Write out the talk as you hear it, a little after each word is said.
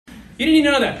You didn't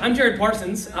even know that. I'm Jared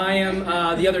Parsons. I am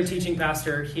the other teaching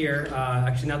pastor here.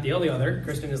 Actually, not the only other.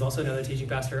 Kristen is also another teaching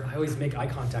pastor. I always make eye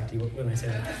contact when I say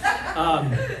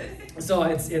that. So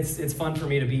it's fun for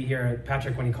me to be here.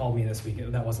 Patrick, when he called me this week,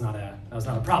 that was not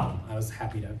a problem. I was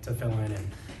happy to fill in,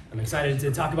 and I'm excited to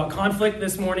talk about conflict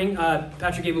this morning.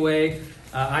 Patrick gave away.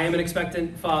 I am an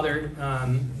expectant father.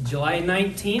 July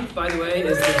 19th, by the way,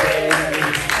 is the day that we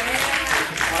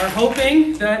are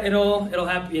hoping that it'll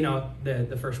happen. You know,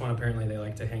 the first one, apparently they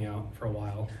like to hang out for a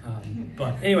while.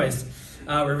 But anyways,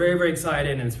 we're very, very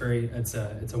excited, and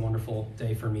it's a wonderful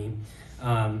day for me.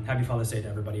 Happy Father's Day to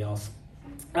everybody else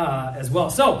as well.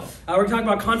 So we're talking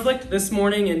about conflict this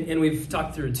morning, and we've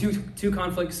talked through two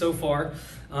conflicts so far.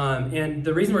 And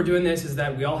the reason we're doing this is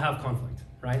that we all have conflict,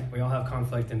 right? We all have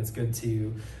conflict, and it's good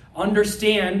to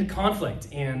understand conflict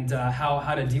and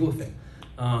how to deal with it.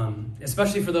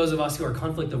 Especially for those of us who are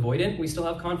conflict avoidant, we still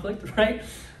have conflict, right?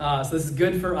 So this is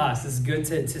good for us. This is good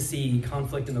to see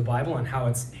conflict in the Bible and how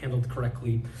it's handled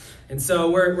correctly. And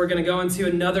so we're going to go into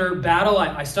another battle.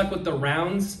 I stuck with the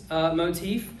rounds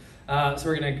motif. So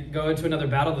we're going to go into another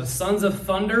battle. The sons of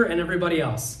thunder and everybody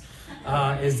else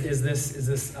is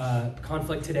this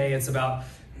conflict today. It's about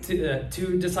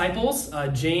two disciples,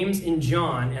 James and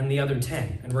John, and the other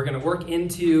 10. And we're going to work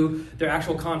into their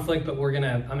actual conflict, but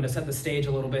I'm going to set the stage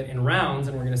a little bit in rounds,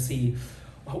 and we're going to see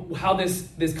how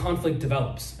this conflict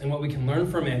develops and what we can learn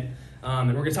from it. And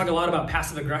we're going to talk a lot about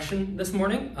passive aggression this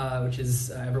morning, which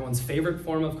is everyone's favorite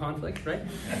form of conflict, right?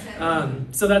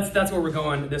 So that's where we're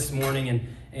going this morning.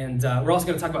 And we're also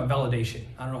going to talk about validation.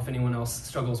 I don't know if anyone else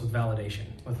struggles with validation,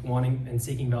 with wanting and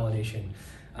seeking validation.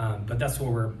 But that's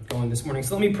where we're going this morning.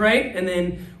 So let me pray, and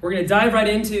then we're going to dive right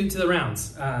into the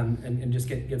rounds and just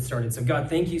get started. So God,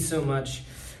 thank you so much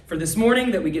for this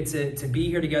morning that we get to be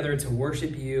here together, to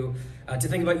worship you, to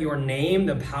think about your name,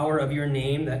 the power of your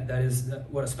name. That is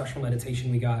what a special meditation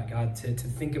we got, God, to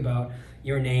think about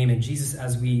your name. And Jesus,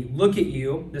 as we look at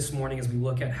you this morning, as we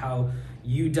look at how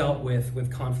you dealt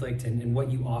with conflict and what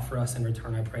you offer us in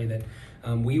return, I pray that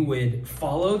we would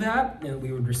follow that and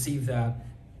we would receive that,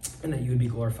 and that you would be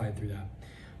glorified through that.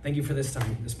 Thank you for this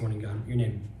time this morning, God. In your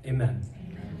name, amen.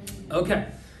 Okay,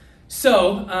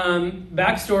 so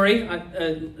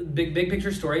backstory, big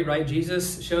picture story, right?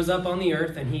 Jesus shows up on the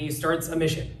earth, and he starts a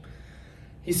mission.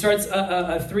 He starts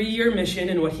a 3-year mission,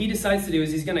 and what he decides to do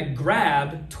is he's going to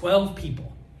grab 12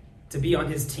 people to be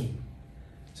on his team.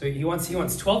 So he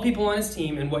wants 12 people on his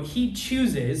team, and what he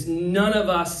chooses, no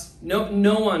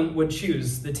one would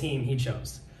choose the team he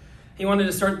chose. He wanted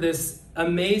to start this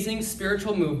amazing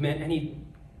spiritual movement, and he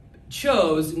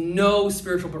chose no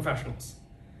spiritual professionals.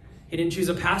 He didn't choose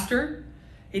a pastor.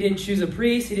 He didn't choose a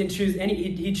priest. He didn't choose any.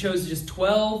 He chose just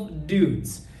 12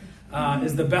 dudes,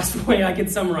 is the best way I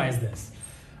could summarize this.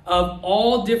 Of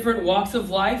all different walks of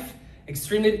life,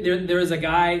 extremely. There is a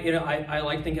guy, I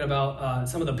like thinking about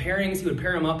some of the pairings. He would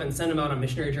pair them up and send them out on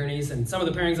missionary journeys, and some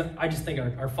of the pairings I just think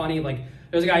are funny. Like,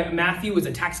 there's a guy, Matthew, was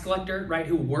a tax collector, right,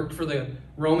 who worked for the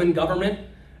Roman government.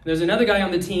 There's another guy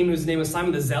on the team whose name was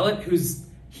Simon the Zealot,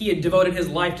 he had devoted his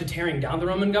life to tearing down the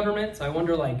Roman government. So I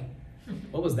wonder,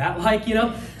 what was that like,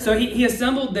 So he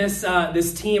assembled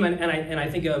this team, and I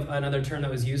think of another term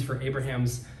that was used for Abraham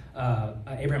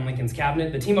Lincoln's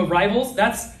cabinet, the team of rivals.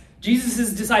 That's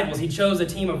Jesus' disciples. He chose a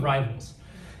team of rivals.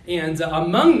 And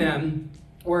among them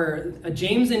were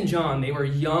James and John. They were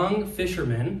young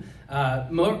fishermen,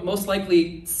 most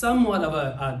likely somewhat of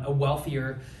a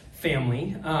wealthier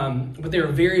family, but they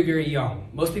were very, very young.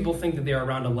 Most people think that they are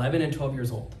around 11 and 12 years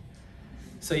old.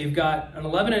 So you've got an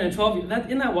 11 and a 12.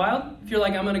 Isn't that wild? If you're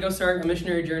like, I'm going to go start a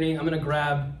missionary journey, I'm going to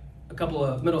grab a couple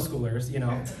of middle schoolers,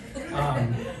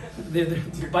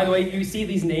 By the way, you see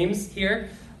these names here.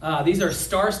 These are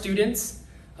star students,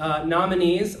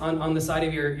 nominees on the side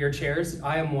of your chairs.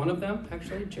 I am one of them,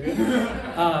 actually, Jared.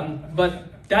 But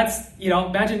that's,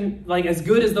 imagine, as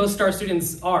good as those star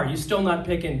students are, you're still not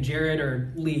picking Jared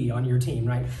or Lee on your team,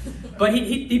 right? But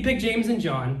he picked James and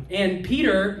John, and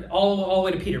Peter, all the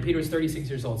way to Peter. Peter was 36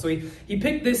 years old. So he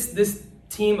picked this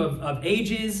team of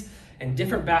ages and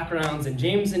different backgrounds, and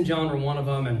James and John were one of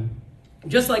them. And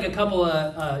just like a couple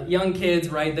of young kids,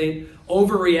 right, they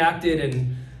overreacted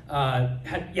and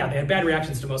they had bad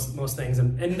reactions to most things.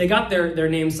 And they got their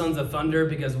name Sons of Thunder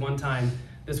because one time,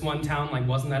 this one town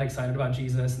wasn't that excited about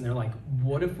Jesus, and they're like,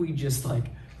 what if we just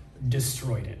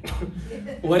destroyed it?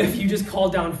 What if you just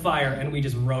called down fire and we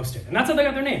just roast it? And that's how they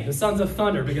got their name, the Sons of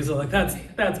Thunder, because they're like,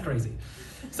 that's crazy.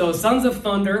 So Sons of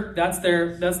Thunder, that's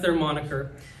their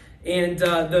moniker. And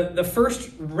the first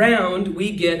round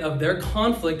we get of their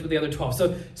conflict with the other 12.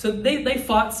 So they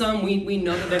fought some. We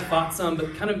know that they fought some,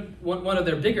 but kind of one of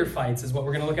their bigger fights is what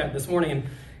we're going to look at this morning.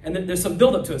 And then there's some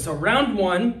buildup to it. So round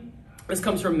one, this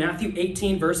comes from Matthew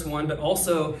 18, verse 1, but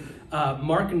also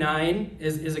Mark 9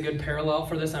 is a good parallel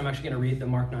for this. I'm actually going to read the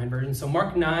Mark 9 version. So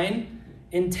Mark 9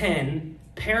 and 10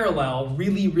 parallel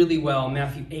really, really well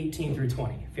Matthew 18 through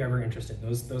 20, if you're ever interested.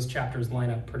 Those chapters line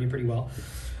up pretty well.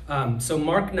 So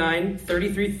Mark 9,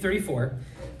 33 to 34,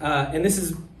 and this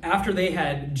is after they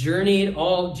had journeyed,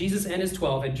 Jesus and his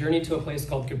 12 had journeyed to a place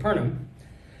called Capernaum.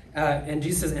 And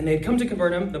Jesus says, and they'd come to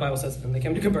Capernaum, the Bible says, and they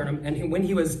came to Capernaum, and when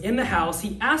he was in the house,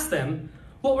 he asked them,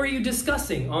 what were you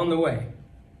discussing on the way?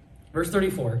 Verse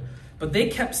 34, but they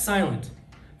kept silent,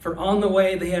 for on the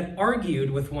way they had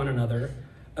argued with one another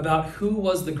about who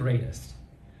was the greatest.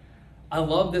 I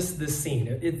love this scene.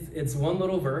 It's one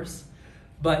little verse,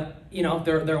 but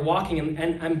they're walking,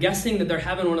 and I'm guessing that they're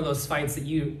having one of those fights that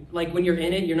you, like when you're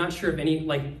in it, you're not sure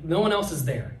if no one else is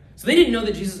there. So they didn't know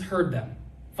that Jesus heard them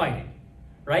fighting.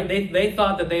 Right? They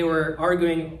thought that they were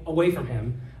arguing away from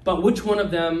him, but which one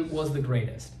of them was the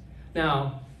greatest?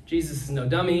 Now, Jesus is no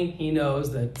dummy. He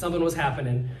knows that something was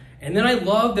happening. And then I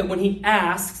love that when he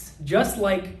asks, just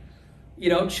like,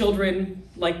 children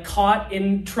like caught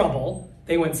in trouble,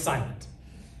 they went silent.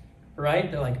 Right?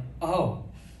 They're like, oh,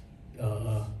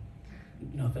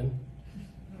 nothing.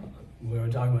 We were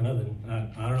talking about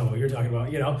nothing. I don't know what you're talking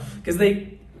about, because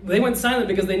they went silent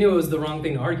because they knew it was the wrong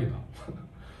thing to argue about.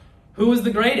 Who was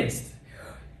the greatest?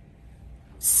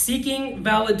 Seeking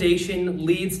validation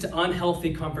leads to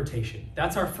unhealthy confrontation.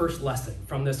 That's our first lesson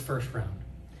from this first round.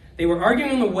 They were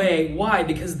arguing on the way. Why?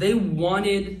 Because they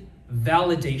wanted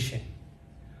validation.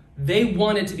 They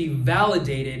wanted to be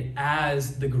validated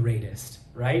as the greatest,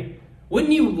 right?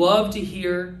 Wouldn't you love to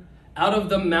hear out of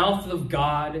the mouth of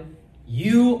God,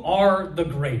 you are the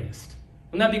greatest?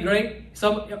 Wouldn't that be great?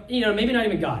 Maybe not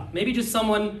even God. Maybe just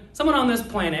someone on this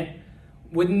planet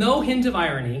with no hint of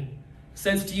irony,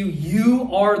 says to you,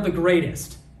 you are the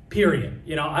greatest, period.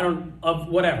 Of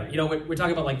whatever. We're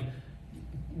talking about like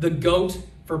the GOAT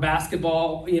for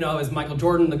basketball, is Michael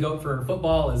Jordan, the GOAT for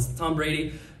football is Tom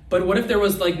Brady. But what if there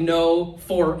was like no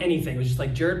for anything? It was just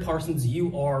like, Jared Parsons,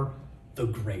 you are the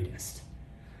greatest.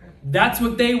 That's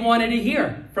what they wanted to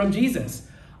hear from Jesus.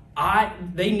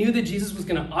 They knew that Jesus was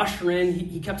going to usher in,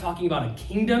 he kept talking about a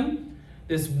kingdom,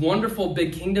 this wonderful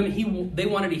big kingdom. They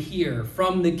wanted to hear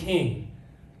from the king,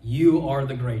 you are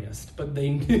the greatest. But they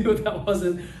knew that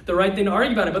wasn't the right thing to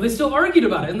argue about it. But they still argued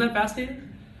about it. Isn't that fascinating?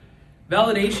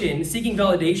 Seeking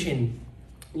validation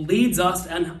leads us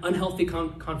to an unhealthy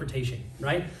confrontation,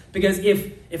 right? Because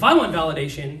if I want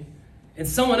validation and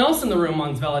someone else in the room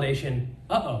wants validation,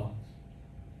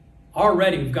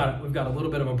 already we've got a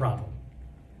little bit of a problem.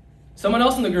 Someone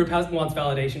else in the group wants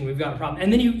validation, we've got a problem.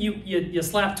 And then you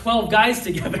slap 12 guys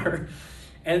together,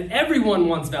 and everyone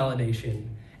wants validation.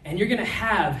 And you're going to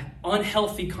have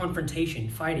unhealthy confrontation,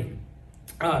 fighting.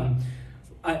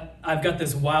 I've got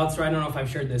this wild story. I don't know if I've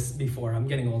shared this before. I'm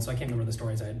getting old, so I can't remember the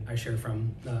stories I shared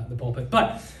from the pulpit.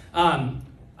 But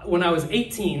when I was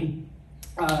 18,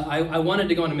 I wanted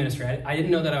to go into ministry. I didn't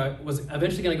know that I was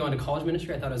eventually going to go into college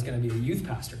ministry. I thought I was going to be a youth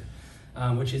pastor,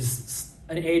 which is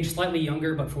an age slightly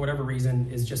younger, but for whatever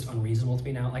reason is just unreasonable to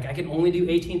me now. Like I can only do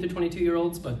 18 to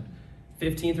 22-year-olds, but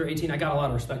 15 through 18, I got a lot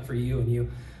of respect for you and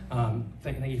you.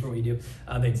 Thank you for what you do.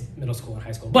 That's middle school and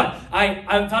high school. But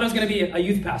I thought I was going to be a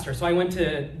youth pastor, so I went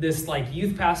to this like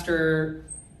youth pastor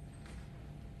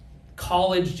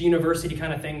college, university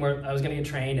kind of thing where I was going to get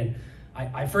trained. And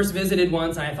I first visited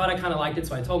once, and I thought I kind of liked it,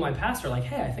 so I told my pastor, like,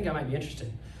 hey, I think I might be interested.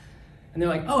 And they're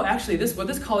like, oh, actually, what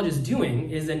this college is doing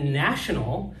is a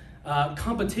national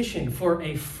competition for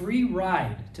a free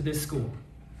ride to this school.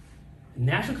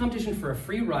 National competition for a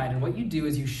free ride, and what you do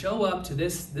is you show up to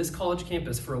this college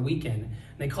campus for a weekend, and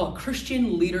they call it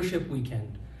Christian Leadership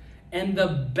Weekend. And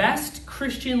the best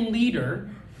Christian leader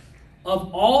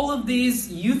of all of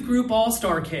these youth group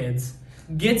all-star kids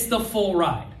gets the full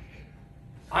ride.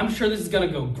 I'm sure this is going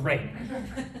to go great.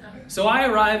 So I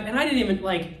arrive, and I didn't even,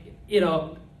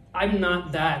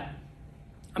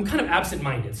 I'm kind of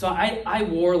absent-minded. So I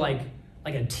wore like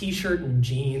a t-shirt and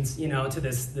jeans, to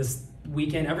this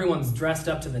weekend. Everyone's dressed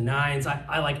up to the nines.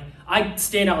 I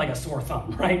stand out like a sore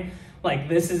thumb, right? Like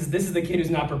this is the kid who's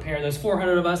not prepared. There's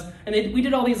 400 of us, and we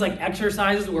did all these like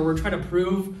exercises where we're trying to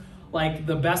prove like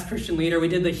the best Christian leader. We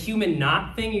did the human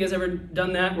knot thing. You guys ever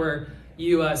done that? Where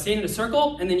you stand in a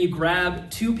circle and then you grab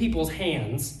two people's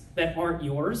hands that aren't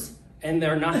yours and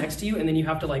they're not next to you, and then you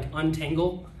have to like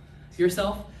untangle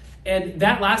yourself. And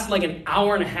that lasted like an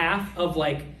hour and a half of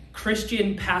like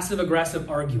Christian passive-aggressive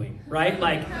arguing, right?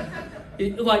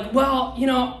 Well,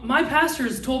 my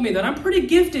pastors told me that I'm pretty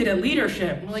gifted at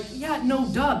leadership. And we're like, yeah, no,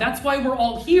 duh. That's why we're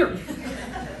all here.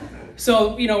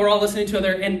 So, we're all listening to each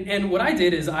other, and what I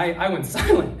did is I went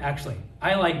silent, actually.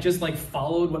 I just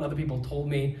followed what other people told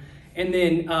me. And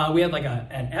then we had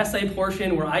an essay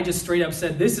portion where I just straight up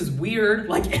said, this is weird,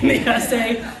 in the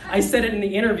essay. I said it in the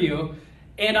interview,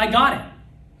 and I got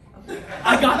it.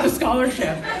 I got the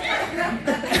scholarship.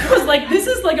 I was like, this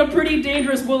is a pretty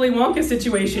dangerous Willy Wonka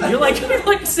situation.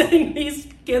 You're setting these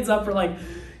kids up for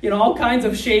all kinds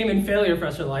of shame and failure for the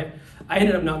rest of their life. I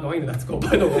ended up not going to that school,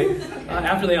 by the way.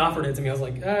 After they offered it to me, I was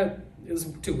like, it was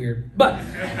too weird. But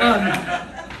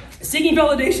seeking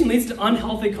validation leads to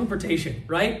unhealthy confrontation,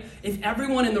 right? If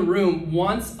everyone in the room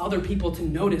wants other people to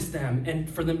notice them and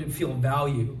for them to feel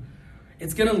value,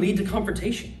 it's going to lead to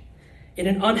confrontation in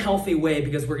an unhealthy way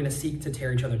because we're going to seek to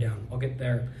tear each other down. I'll get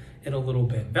there in a little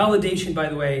bit. Validation, by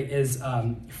the way, is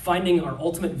finding our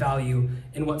ultimate value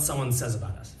in what someone says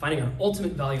about us. Finding our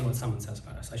ultimate value in what someone says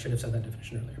about us. I should have said that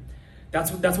definition earlier. That's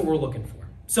what we're looking for.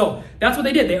 So that's what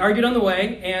they did. They argued on the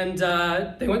way, and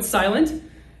they went silent.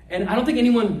 And I don't think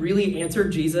anyone really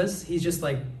answered Jesus. He's just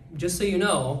just so you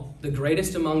know, the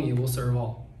greatest among you will serve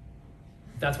all.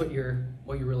 That's what you're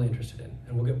really interested in.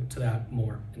 And we'll get to that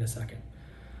more in a second.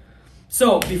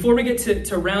 So before we get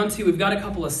to round 2, we've got a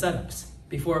couple of setups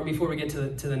before we get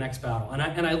to the next battle.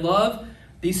 And I love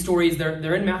these stories.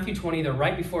 They're in Matthew 20. They're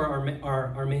right before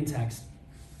our main text.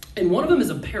 And one of them is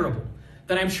a parable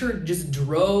that I'm sure just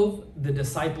drove the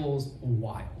disciples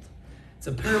wild. It's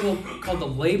a parable called The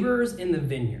Laborers in the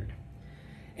Vineyard.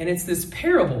 And it's this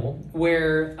parable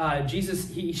where Jesus,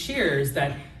 he shares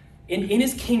that in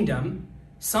his kingdom,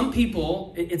 some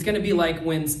people, it's going to be like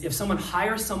if someone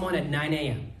hires someone at 9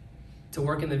 a.m. to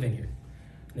work in the vineyard.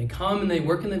 And they come and they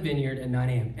work in the vineyard at 9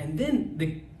 a.m. And then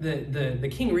the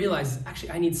king realizes,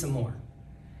 actually, I need some more.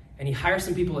 And he hires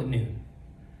some people at noon.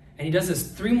 And he does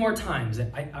this 3 more times,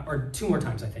 or 2 more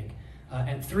times, I think,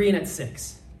 at 3 and at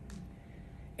 6.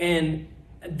 And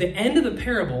at the end of the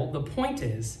parable, the point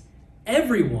is,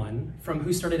 everyone from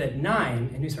who started at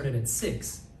 9 and who started at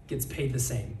 6 gets paid the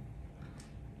same.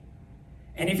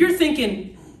 And if you're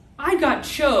thinking, I got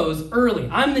chose early,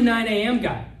 I'm the 9 a.m.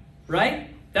 guy, right?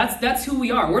 That's who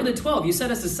we are. We're the 12. You set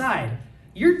us aside.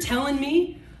 You're telling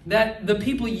me that the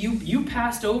people you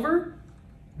passed over,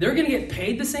 they're going to get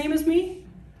paid the same as me?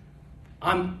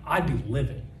 I'd be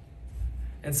livid.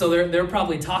 And so they're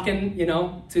probably talking,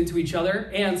 to each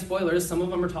other. And spoilers, some of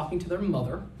them are talking to their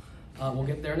mother. We'll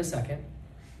get there in a second.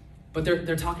 But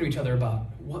they're talking to each other about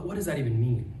what does that even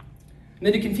mean? And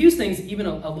then to confuse things even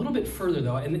a little bit further,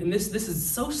 though, and this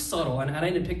is so subtle, and I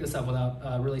didn't pick this up without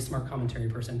a really smart commentary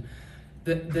person.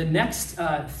 The next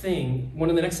thing, one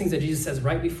of the next things that Jesus says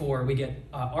right before we get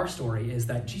our story is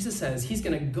that Jesus says he's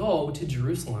going to go to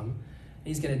Jerusalem, and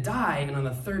he's going to die, and on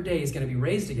the 3rd day he's going to be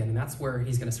raised again, and that's where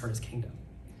he's going to start his kingdom.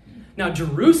 Now,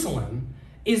 Jerusalem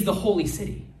is the holy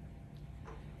city.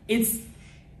 It's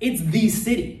the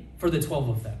city for the 12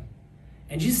 of them.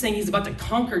 And Jesus is saying he's about to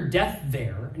conquer death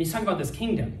there, and he's talking about this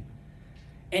kingdom.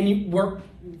 And we're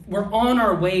on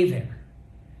our way there.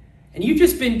 And you've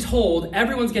just been told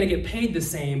everyone's going to get paid the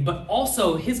same, but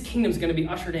also his kingdom's going to be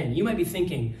ushered in. You might be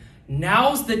thinking,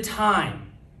 now's the time.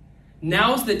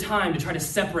 Now's the time to try to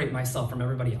separate myself from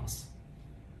everybody else.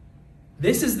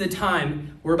 This is the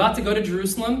time. We're about to go to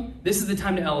Jerusalem. This is the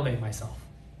time to elevate myself.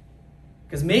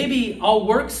 Because maybe I'll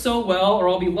work so well or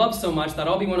I'll be loved so much that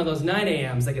I'll be one of those 9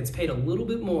 a.m.s that gets paid a little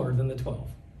bit more than the 12.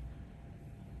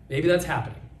 Maybe that's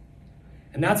happening.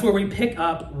 And that's where we pick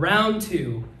up round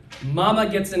 2. Mama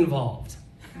gets involved.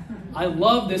 I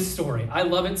love this story. I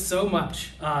love it so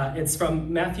much. It's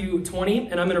from Matthew 20,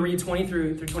 and I'm going to read 20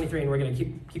 through 23, and we're going to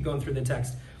keep going through the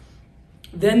text.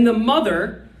 Then the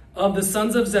mother of the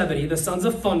sons of Zebedee, the sons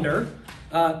of thunder,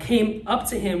 came up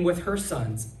to him with her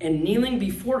sons, and kneeling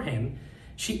before him,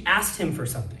 she asked him for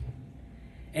something.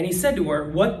 And he said to her,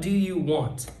 "What do you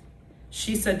want?"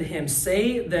 She said to him,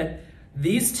 "Say that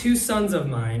these 2 sons of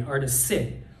mine are to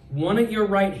sit, one at your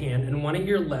right hand and one at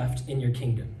your left in your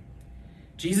kingdom."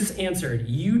 Jesus answered,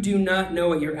 "You do not know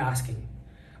what you're asking.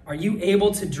 Are you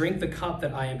able to drink the cup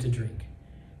that I am to drink?"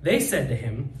 They said to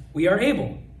him, "We are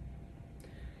able."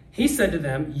 He said to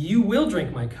them, "You will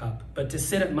drink my cup, but to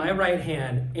sit at my right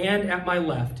hand and at my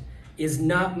left is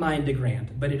not mine to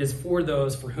grant, but it is for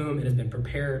those for whom it has been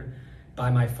prepared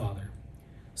by my Father."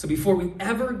 So before we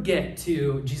ever get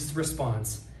to Jesus'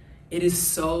 response, it is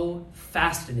so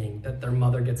fascinating that their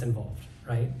mother gets involved,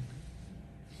 right?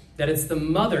 That it's the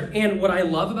mother. And what I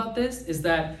love about this is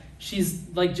that she's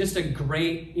like just a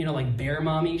great, like bear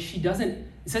mommy. It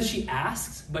says she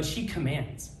asks, but she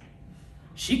commands.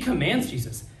 She commands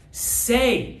Jesus,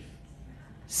 say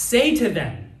to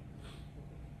them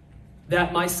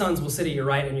that my sons will sit at your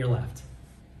right and your left.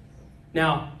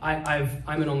 Now,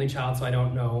 I'm an only child, so I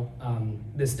don't know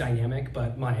this dynamic,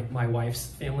 but my wife's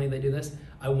family, they do this.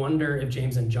 I wonder if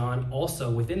James and John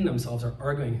also within themselves are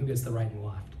arguing who gets the right and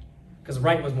left, because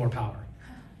right was more power.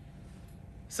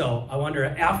 So I wonder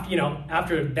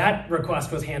after that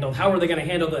request was handled, how are they going to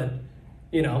handle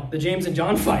the James and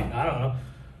John fight? I don't know.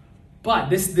 But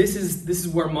this is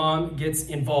where mom gets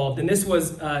involved, and this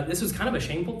was kind of a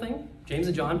shameful thing. James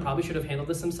and John probably should have handled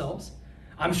this themselves.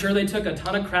 I'm sure they took a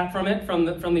ton of crap from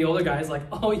the older guys, like,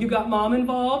 oh, you got mom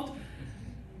involved?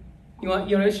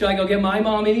 Should I go get my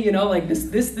mommy? This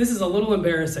is a little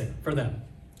embarrassing for them.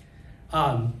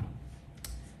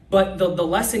 But the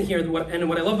lesson here, what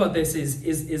I love about this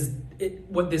is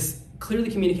what this clearly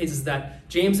communicates is that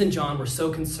James and John were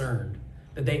so concerned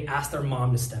that they asked their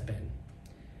mom to step in.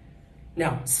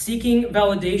 Now, seeking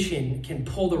validation can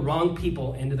pull the wrong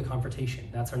people into the confrontation.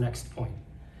 That's our next point.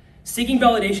 Seeking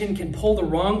validation can pull the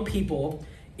wrong people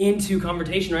into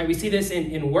confrontation, right? We see this in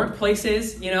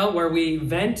workplaces, where we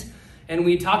vent and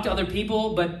we talk to other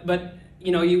people, but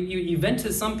you vent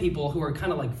to some people who are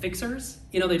kind of like fixers.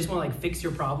 They just want to fix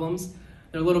your problems.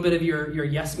 They're a little bit of your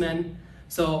yes men.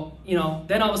 So,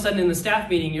 then all of a sudden in the staff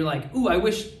meeting, you're like, ooh, I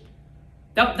wish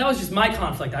that was just my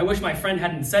conflict. I wish my friend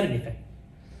hadn't said anything.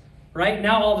 Right?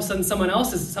 Now all of a sudden someone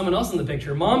else in the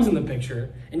picture, mom's in the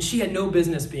picture, and she had no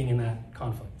business being in that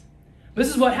conflict. This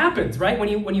is what happens, right? When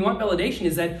you want validation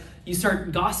is that you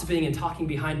start gossiping and talking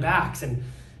behind backs and,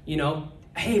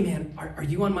 hey man, are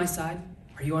you on my side?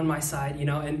 Are you on my side?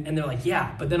 And they're like,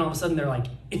 yeah, but then all of a sudden they're like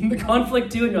in the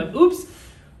conflict too, and you're like, oops,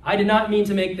 I did not mean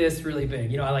to make this really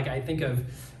big. I think of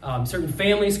certain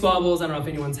family squabbles. I don't know if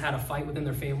anyone's had a fight within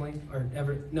their family or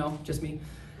ever, no, just me.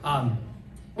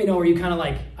 Where you kind of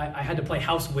I had to play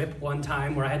house whip one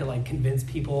time where I had to convince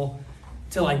people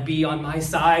to be on my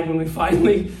side when we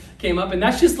finally came up, and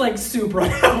that's just super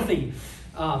unhealthy.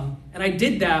 And I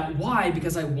did that. Why?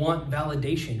 Because I want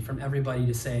validation from everybody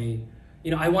to say,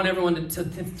 I want everyone to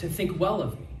think well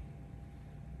of me,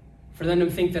 for them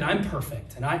to think that I'm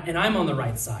perfect and I'm on the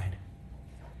right side.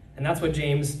 And that's what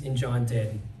James and John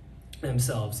did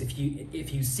themselves. If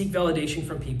you seek validation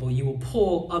from people, you will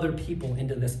pull other people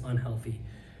into this unhealthy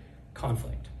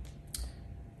conflict.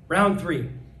 Round 3.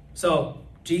 So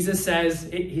Jesus says,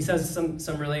 he says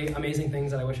some really amazing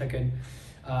things that I wish I could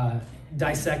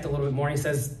dissect a little bit more. He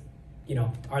says,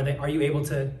 are you able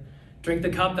to drink the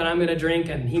cup that I'm going to drink?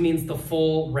 And he means the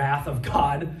full wrath of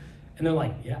God. And they're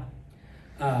like, yeah.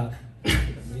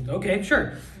 Okay,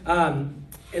 sure. And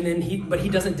then he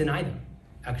doesn't deny them,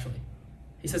 actually.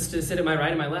 He says to sit at my right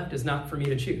and my left is not for me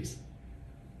to choose.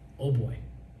 Oh boy.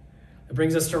 It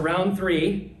brings us to round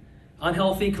 3,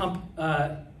 unhealthy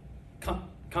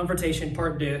confrontation,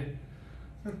 part 2.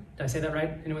 Did I say that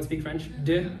right? Anyone speak French?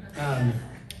 Deux.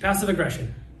 Passive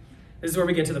aggression. This is where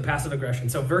we get to the passive aggression.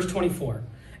 So verse 24.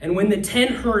 And when the 10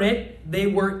 heard it, they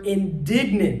were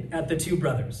indignant at the 2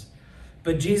 brothers.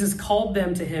 But Jesus called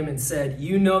them to him and said,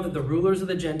 you know that the rulers of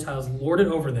the Gentiles lord it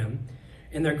over them,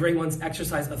 and their great ones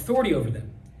exercise authority over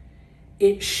them.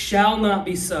 It shall not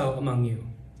be so among you.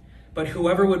 But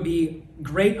whoever would be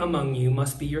great among you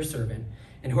must be your servant,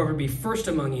 and whoever be first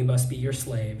among you must be your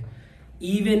slave,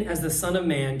 even as the Son of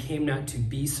Man came not to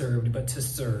be served, but to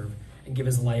serve, and give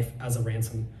his life as a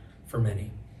ransom for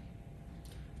many.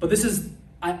 But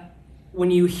when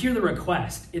you hear the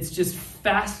request, it's just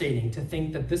fascinating to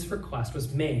think that this request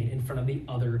was made in front of the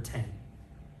other 10.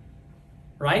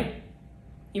 Right?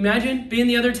 Imagine being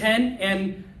the other 10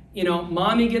 and,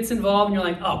 mommy gets involved and you're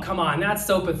like, oh, come on, that's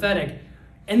so pathetic.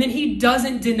 And then he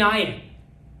doesn't deny it.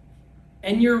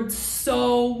 And you're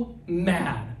so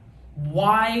mad.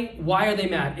 Why are they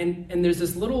mad? And there's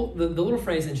this little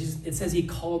phrase, and it says he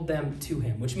called them to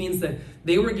him, which means that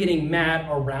they were getting mad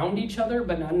around each other,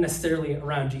 but not necessarily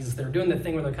around Jesus. They were doing the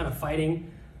thing where they're kind of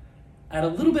fighting at a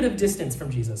little bit of distance from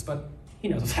Jesus, but he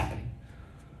knows what's happening.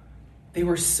 They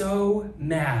were so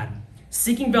mad.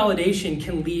 Seeking validation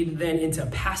can lead then into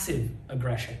passive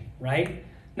aggression, right?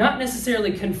 Not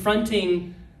necessarily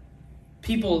confronting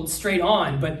people straight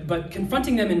on, but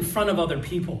confronting them in front of other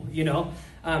people,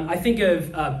 I think of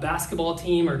a basketball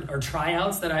team or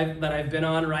tryouts that I've been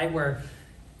on, right? Where,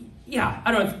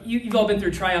 I don't know if you've all been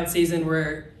through tryout season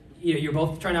where you're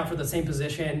both trying out for the same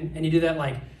position, and you do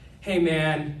that hey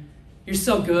man, you're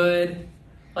so good,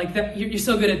 that you're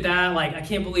so good at that, I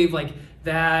can't believe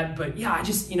that, but I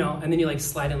just and then you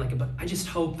slide in but I just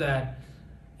hope that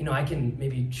I can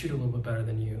maybe shoot a little bit better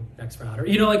than you next round, or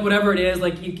whatever it is,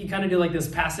 you kind of do this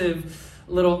passive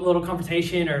little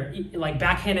confrontation, or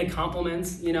backhanded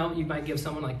compliments. You might give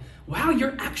someone wow,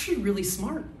 you're actually really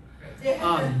smart.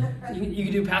 You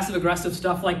can do passive-aggressive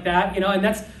stuff like that, and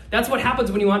that's what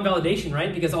happens when you want validation,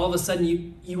 right? Because all of a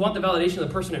sudden you want the validation of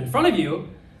the person in front of you,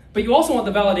 but you also want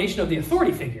the validation of the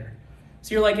authority figure.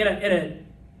 So you're like at an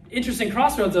interesting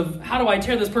crossroads of how do I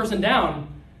tear this person down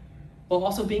while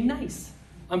also being nice.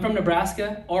 I'm from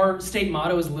Nebraska. Our state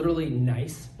motto is literally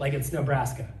nice, like it's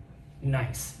Nebraska.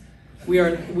 Nice. We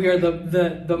are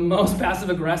the most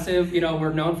passive-aggressive,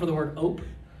 we're known for the word ope.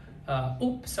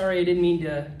 Sorry, I didn't mean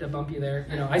to bump you there.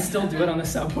 I still do it on the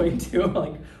subway too.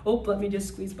 Like, let me just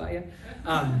squeeze by you.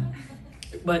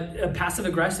 But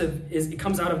passive-aggressive it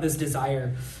comes out of this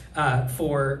desire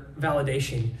for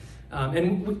validation.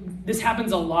 This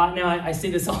happens a lot now. I say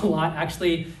this a lot,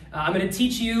 actually. I'm going to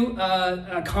teach you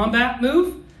a combat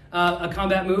move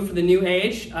for the new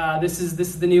age. This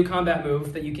is the new combat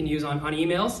move that you can use on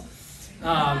emails.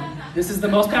 This is the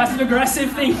most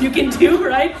passive-aggressive thing you can do,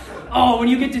 right? Oh, when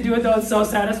you get to do it, though, it's so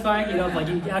satisfying. Like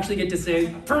you actually get to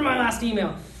say, "For my last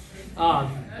email." But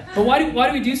why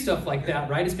do we do stuff like that,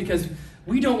 right? It's because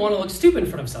we don't want to look stupid in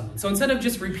front of someone. So instead of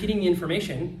just repeating the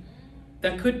information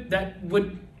that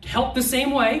would help the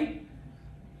same way,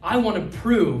 I want to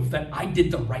prove that I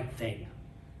did the right thing.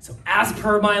 So as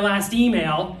per my last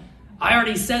email, I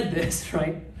already said this,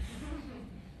 right?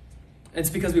 It's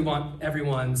because we want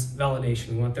everyone's validation.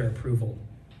 We want their approval.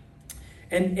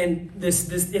 And this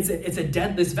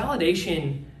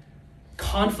validation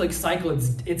conflict cycle,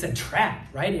 it's a trap,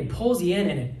 right? It pulls you in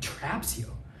and it traps you.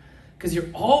 Because you're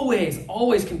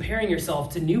always comparing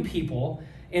yourself to new people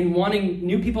and wanting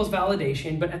new people's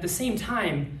validation, but at the same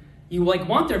time, you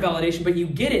want their validation, but you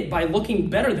get it by looking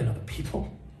better than other people.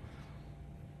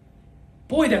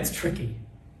 Boy, that's tricky.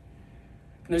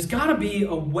 And there's got to be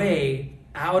a way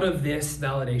out of this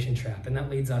validation trap, and that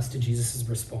leads us to Jesus'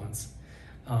 response.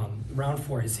 Round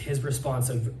 4 is his response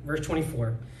of verse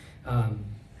 24.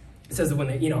 It says that when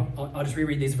they, I'll just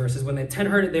reread these verses. When the 10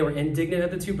 heard it, they were indignant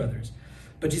at the 2 brothers.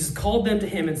 But Jesus called them to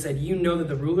him and said, "You know that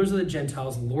the rulers of the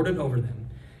Gentiles lord it over them,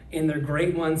 and their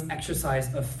great ones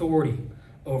exercise authority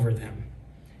over them.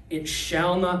 It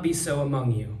shall not be so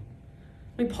among you."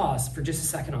 Let me pause for just a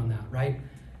second on that, right?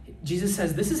 Jesus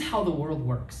says this is how the world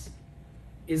works,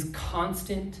 is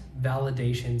constant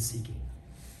validation seeking.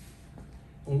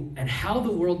 And how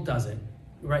the world does it,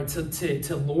 right,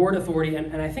 to lord authority,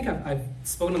 and I think I've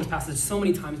spoken on this passage so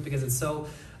many times because it's so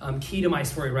key to my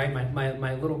story, right?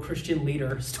 My little Christian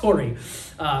leader story,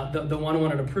 the one who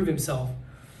wanted to prove himself.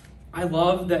 I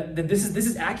love that this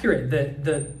is accurate.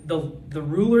 The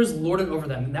rulers lord it over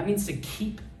them, and that means to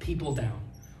keep people down.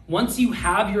 Once you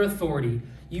have your authority,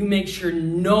 you make sure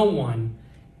no one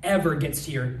ever gets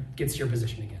to your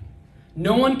position again.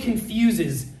 No one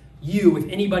confuses you with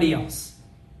anybody else.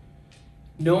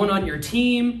 No one on your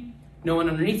team, no one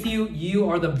underneath you. You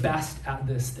are the best at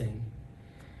this thing.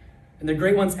 And the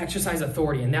great ones exercise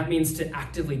authority, and that means to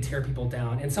actively tear people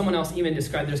down. And someone else even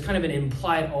described, there's kind of an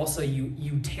implied also,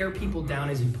 you tear people down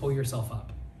as you pull yourself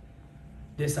up.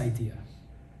 This idea.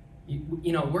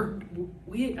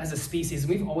 We as a species,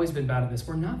 we've always been bad at this.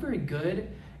 We're not very good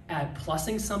at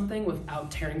plussing something without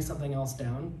tearing something else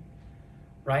down,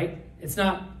 right? It's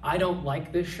not, I don't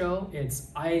like this show.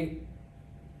 It's, I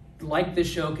like this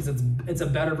show because it's a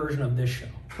better version of this show.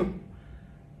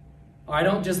 Or I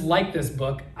don't just like this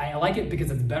book. I like it because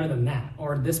it's better than that.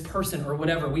 Or this person or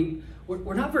whatever.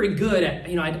 We're not very good at,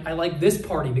 I like this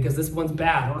party because this one's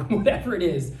bad or whatever it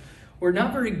is. We're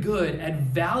not very good at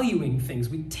valuing things.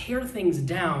 We tear things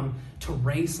down to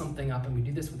raise something up, and we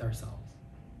do this with ourselves.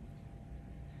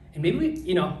 And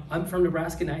maybe I'm from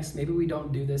Nebraska, nice. Maybe we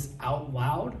don't do this out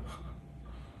loud.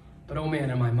 But oh man,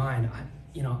 in my mind,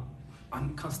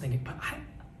 I'm constantly thinking, but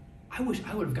I wish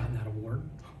I would have gotten that award.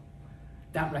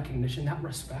 That recognition, that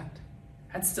respect.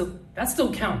 That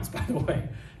still counts, by the way.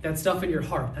 That stuff in your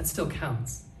heart, that still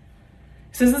counts.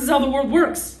 He says this is how the world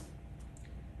works.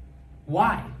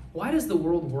 Why? Why does the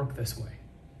world work this way?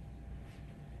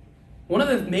 One of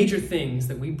the major things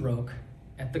that we broke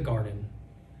at the garden,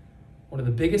 one of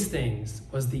the biggest things,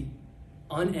 was the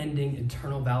unending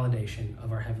eternal validation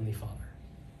of our Heavenly Father.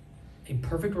 A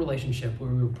perfect relationship where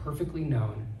we were perfectly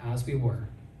known as we were,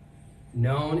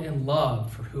 known and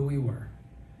loved for who we were.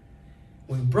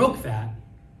 When we broke that,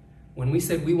 when we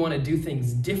said we want to do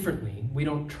things differently, we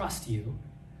don't trust you,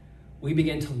 we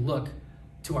began to look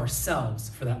to ourselves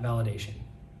for that validation.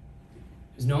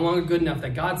 It was no longer good enough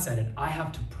that God said it. I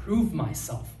have to prove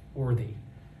myself worthy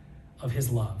of his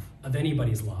love, of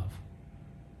anybody's love.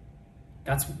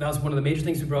 That was one of the major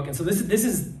things we broke. And so this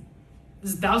is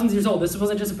thousands of years old. This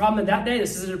wasn't just a problem of that day.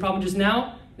 This isn't a problem just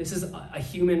now. This is a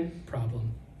human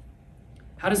problem.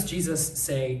 How does Jesus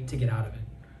say to get out of it?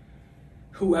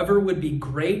 Whoever would be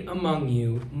great among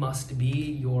you must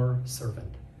be your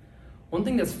servant. One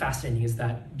thing that's fascinating is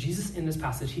that Jesus in this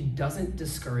passage, he doesn't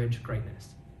discourage greatness.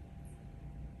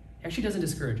 He actually doesn't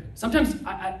discourage it. Sometimes,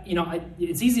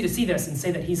 it's easy to see this and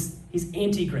say that he's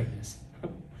anti-greatness.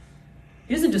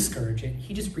 He doesn't discourage it.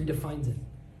 He just redefines it.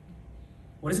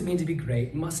 What does it mean to be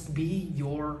great? Must be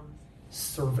your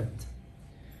servant.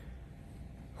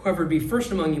 Whoever be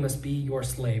first among you must be your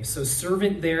slave. So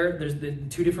servant there's the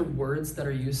two different words that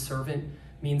are used. Servant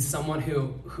means someone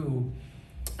who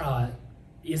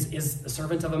is a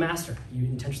servant of a master. You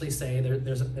intentionally say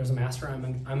there's a master,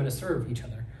 I'm going to serve each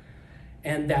other.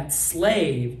 And that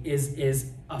slave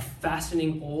is a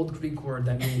fascinating old Greek word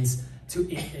that means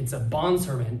it's a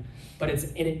bondservant, but it's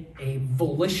a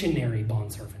volitionary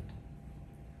bondservant.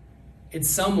 It's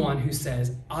someone who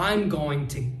says, I'm going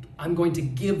to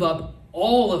give up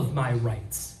all of my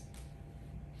rights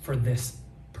for this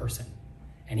person.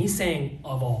 And he's saying,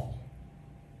 of all.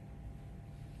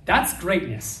 That's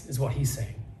greatness, is what he's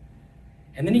saying.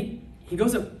 And then he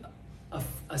goes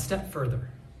a step further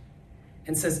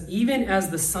and says, even as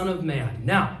the Son of Man.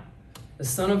 Now, the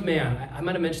Son of Man, I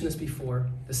might have mentioned this before.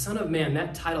 The Son of Man,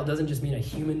 that title doesn't just mean a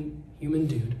human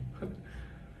dude.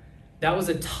 That was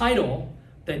a title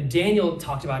that Daniel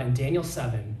talked about in Daniel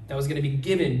 7 that was going to be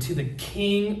given to the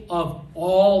King of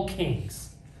all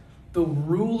kings, the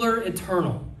ruler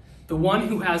eternal, the one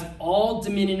who has all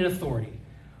dominion and authority.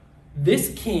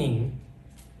 This king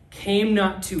came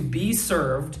not to be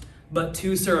served, but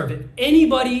to serve. If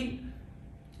anybody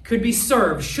could be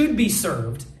served, should be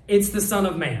served, it's the Son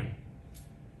of Man.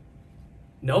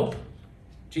 Nope.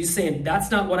 Jesus saying,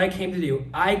 that's not what I came to do.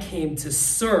 I came to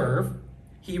serve.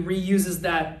 He reuses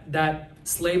that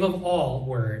slave of all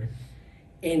word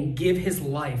and give his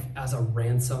life as a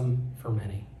ransom for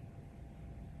many.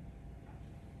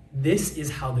 This is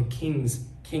how the king's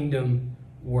kingdom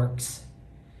works.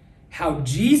 How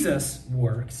Jesus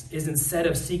works is instead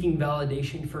of seeking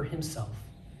validation for himself,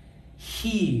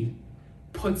 he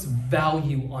puts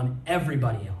value on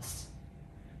everybody else.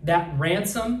 That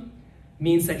ransom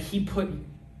means that he put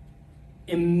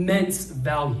immense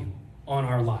value on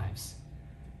our lives.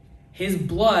 His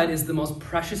blood is the most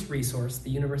precious resource the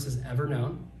universe has ever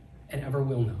known and ever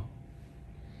will know.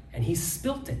 And he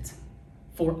spilt it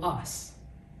for us.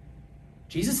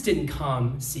 Jesus didn't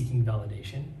come seeking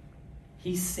validation.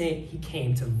 He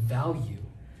came to value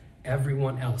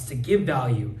everyone else, to give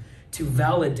value, to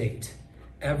validate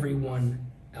everyone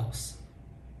else.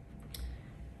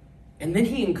 And then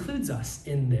he includes us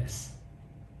in this.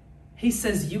 He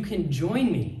says, you can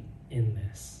join me in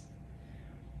this.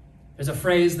 There's a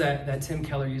phrase that Tim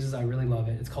Keller uses, I really love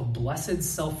it. It's called blessed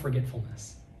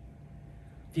self-forgetfulness.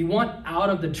 If you want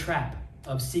out of the trap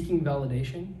of seeking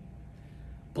validation,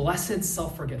 blessed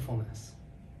self-forgetfulness.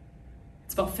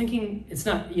 It's about thinking, it's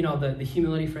not, the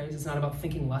humility phrase, it's not about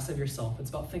thinking less of yourself. It's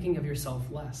about thinking of yourself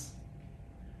less.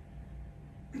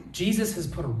 Jesus has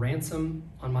put a ransom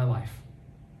on my life.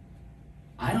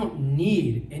 I don't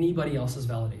need anybody else's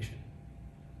validation.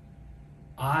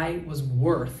 I was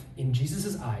worth, in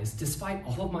Jesus' eyes, despite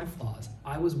all of my flaws,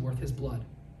 I was worth his blood.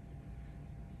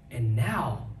 And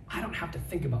now I don't have to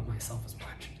think about myself as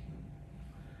much.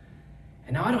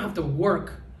 And now I don't have to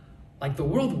work like the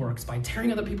world works by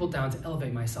tearing other people down to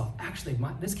elevate myself. Actually,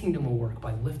 this kingdom will work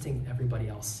by lifting everybody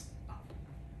else up.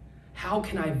 How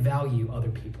can I value other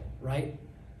people, right?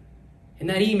 In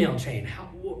that email chain,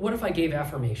 what if I gave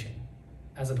affirmation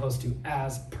as opposed to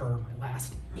as per my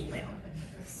last email?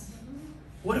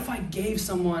 What if I gave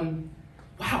someone,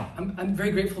 wow, I'm very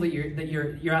grateful that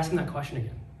you're asking that question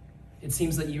again. It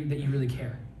seems that you really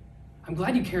care. I'm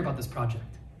glad you care about this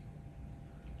project.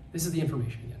 This is the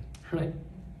information again, right?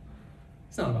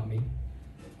 It's not about me.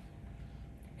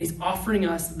 He's offering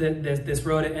us this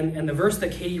road, and the verse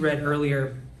that Katie read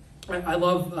earlier, I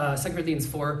love 2 Corinthians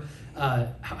 4,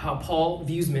 how Paul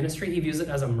views ministry. He views it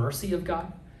as a mercy of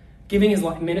God. Giving his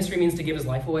life, ministry means to give his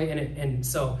life away, and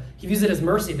so he views it as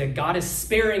mercy, that God is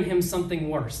sparing him something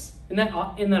worse. Isn't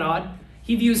that odd?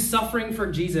 He views suffering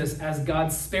for Jesus as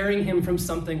God sparing him from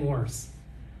something worse.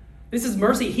 This is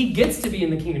mercy. He gets to be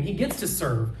in the kingdom. He gets to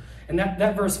serve. And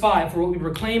that verse 5, for what we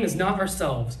proclaim is not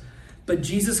ourselves, but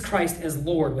Jesus Christ as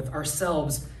Lord, with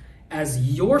ourselves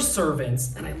as your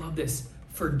servants. And I love this,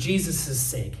 for Jesus'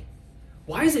 sake.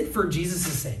 Why is it for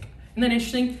Jesus' sake? Isn't that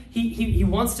interesting? He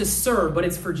wants to serve, but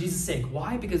it's for Jesus' sake.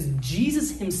 Why? Because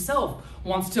Jesus himself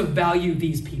wants to value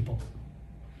these people.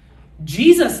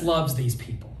 Jesus loves these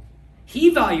people. He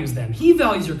values them. He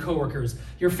values your coworkers,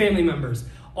 your family members,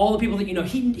 all the people that you know.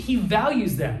 He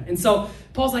values them. And so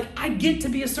Paul's like, I get to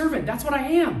be a servant. That's what I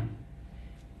am.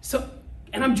 So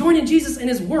And I'm joining Jesus in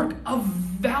his work of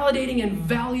validating and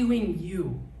valuing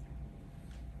you.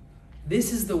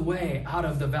 This is the way out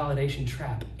of the validation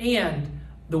trap and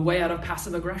the way out of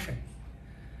passive aggression.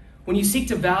 When you seek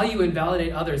to value and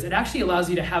validate others, it actually allows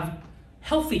you to have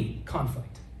healthy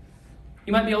conflict.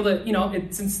 You might be able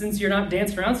to, since you're not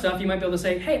dancing around stuff, you might be able to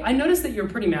say, hey, I noticed that you're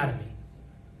pretty mad at me.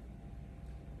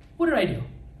 What did I do?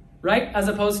 Right? As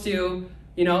opposed to,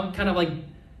 kind of like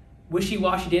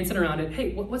wishy-washy dancing around it.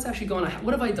 Hey, what's actually going on?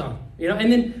 What have I done?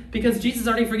 And then because Jesus has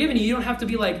already forgiven you, you don't have to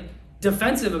be like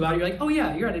defensive about it. You're like, oh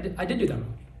yeah, you're right. I did do that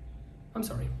wrong. I'm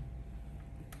sorry.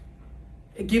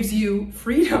 It gives you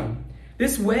freedom.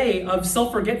 This way of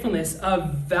self-forgetfulness,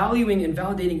 of valuing and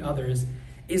validating others,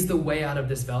 is the way out of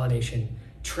this validation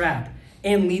trap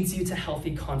and leads you to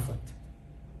healthy conflict.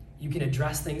 You can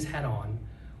address things head on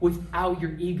without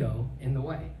your ego in the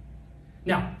way.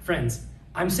 Now, friends,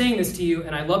 I'm saying this to you,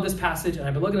 and I love this passage, and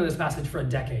I've been looking at this passage for a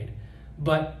decade,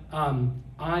 but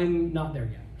I'm not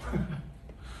there yet.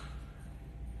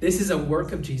 This is a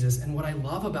work of Jesus, and what I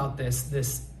love about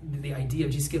the idea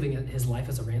of Jesus giving his life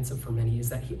as a ransom for many is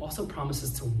that he also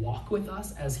promises to walk with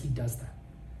us as he does that.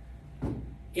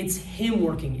 It's him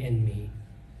working in me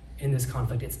in this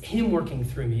conflict. It's him working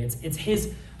through me. It's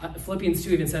his, Philippians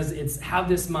 2 even says, it's have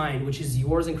this mind, which is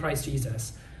yours in Christ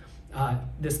Jesus,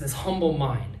 this humble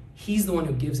mind. He's the one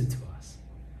who gives it to us.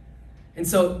 And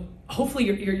so hopefully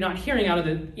you're not hearing out of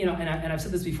the, and I've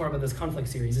said this before about this conflict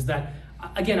series, is that,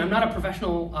 again, I'm not a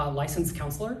professional licensed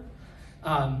counselor,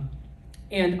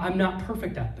 and I'm not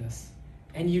perfect at this.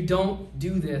 And you don't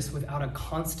do this without a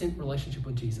constant relationship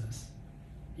with Jesus.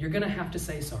 You're going to have to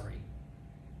say sorry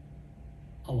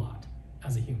a lot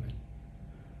as a human.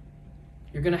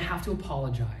 You're going to have to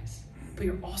apologize, but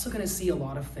you're also going to see a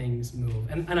lot of things move.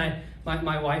 And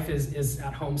my wife is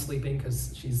at home sleeping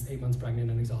because she's 8 months pregnant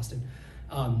and exhausted.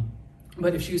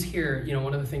 But if she was here,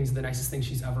 one of the nicest things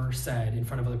she's ever said in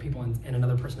front of other people, and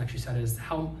another person actually said, is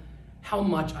how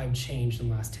much I've changed in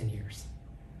the last 10 years.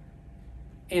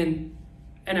 And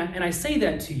I say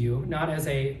that to you, not as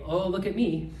a, oh, look at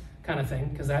me kind of thing,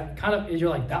 because that kind of, you're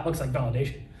like, that looks like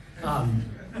validation.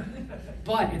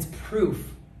 But it's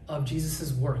proof of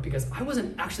Jesus' work, because I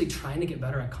wasn't actually trying to get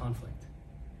better at conflict.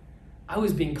 I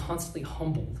was being constantly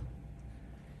humbled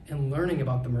and learning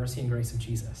about the mercy and grace of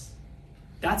Jesus.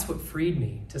 That's what freed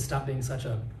me to stop being such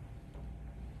a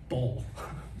bull.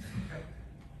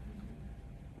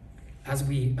 As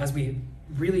we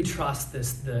really trust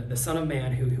the Son of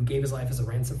Man who gave his life as a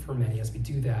ransom for many, as we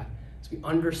do that, as we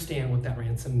understand what that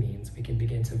ransom means, we can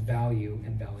begin to value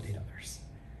and validate others.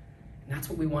 And that's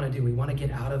what we want to do. We want to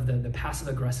get out of the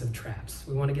passive-aggressive traps.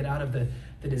 We want to get out of the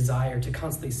desire to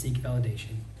constantly seek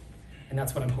validation. And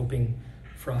that's what I'm hoping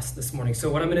for us this morning. So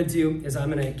what I'm going to do is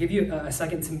I'm going to give you a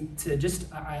second to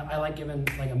just, I like giving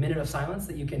like a minute of silence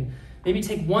that you can maybe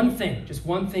take one thing, just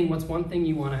one thing. What's one thing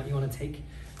you want to take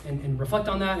and reflect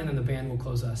on that, and then the band will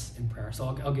close us in prayer.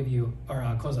 So I'll give you,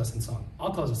 or close us in song.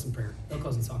 I'll close us in prayer. They'll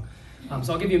close in song.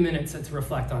 So I'll give you a minute to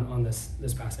reflect on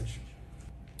this passage.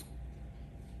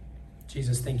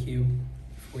 Jesus, thank you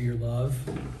for your love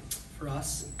for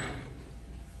us.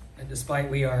 And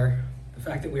despite the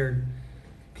fact that we are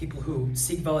people who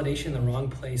seek validation in the wrong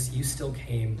place, you still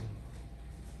came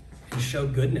and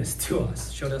showed goodness to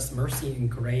us, showed us mercy and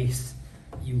grace.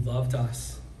 You loved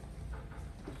us.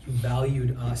 You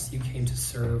valued us. You came to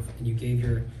serve, and you gave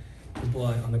your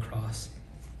blood on the cross.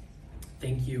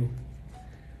 Thank you.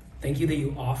 Thank you that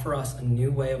you offer us a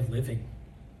new way of living.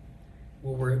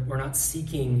 Well, we're not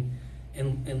seeking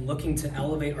and looking to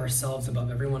elevate ourselves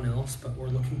above everyone else, but we're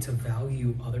looking to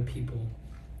value other people.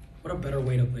 What a better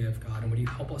way to live, God, and would you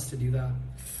help us to do that?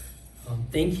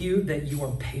 Thank you that you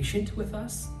are patient with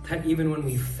us, that even when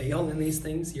we fail in these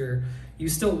things, you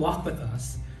still walk with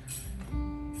us.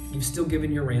 You've still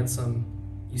given your ransom.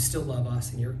 You still love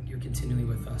us, and you're continually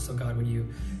with us. So God, would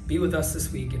you be with us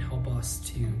this week and help us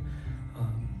to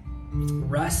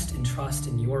rest and trust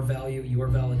in your value, your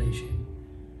validation,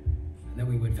 and that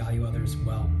we would value others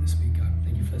well this week, God.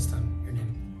 Thank you for this time. In your name.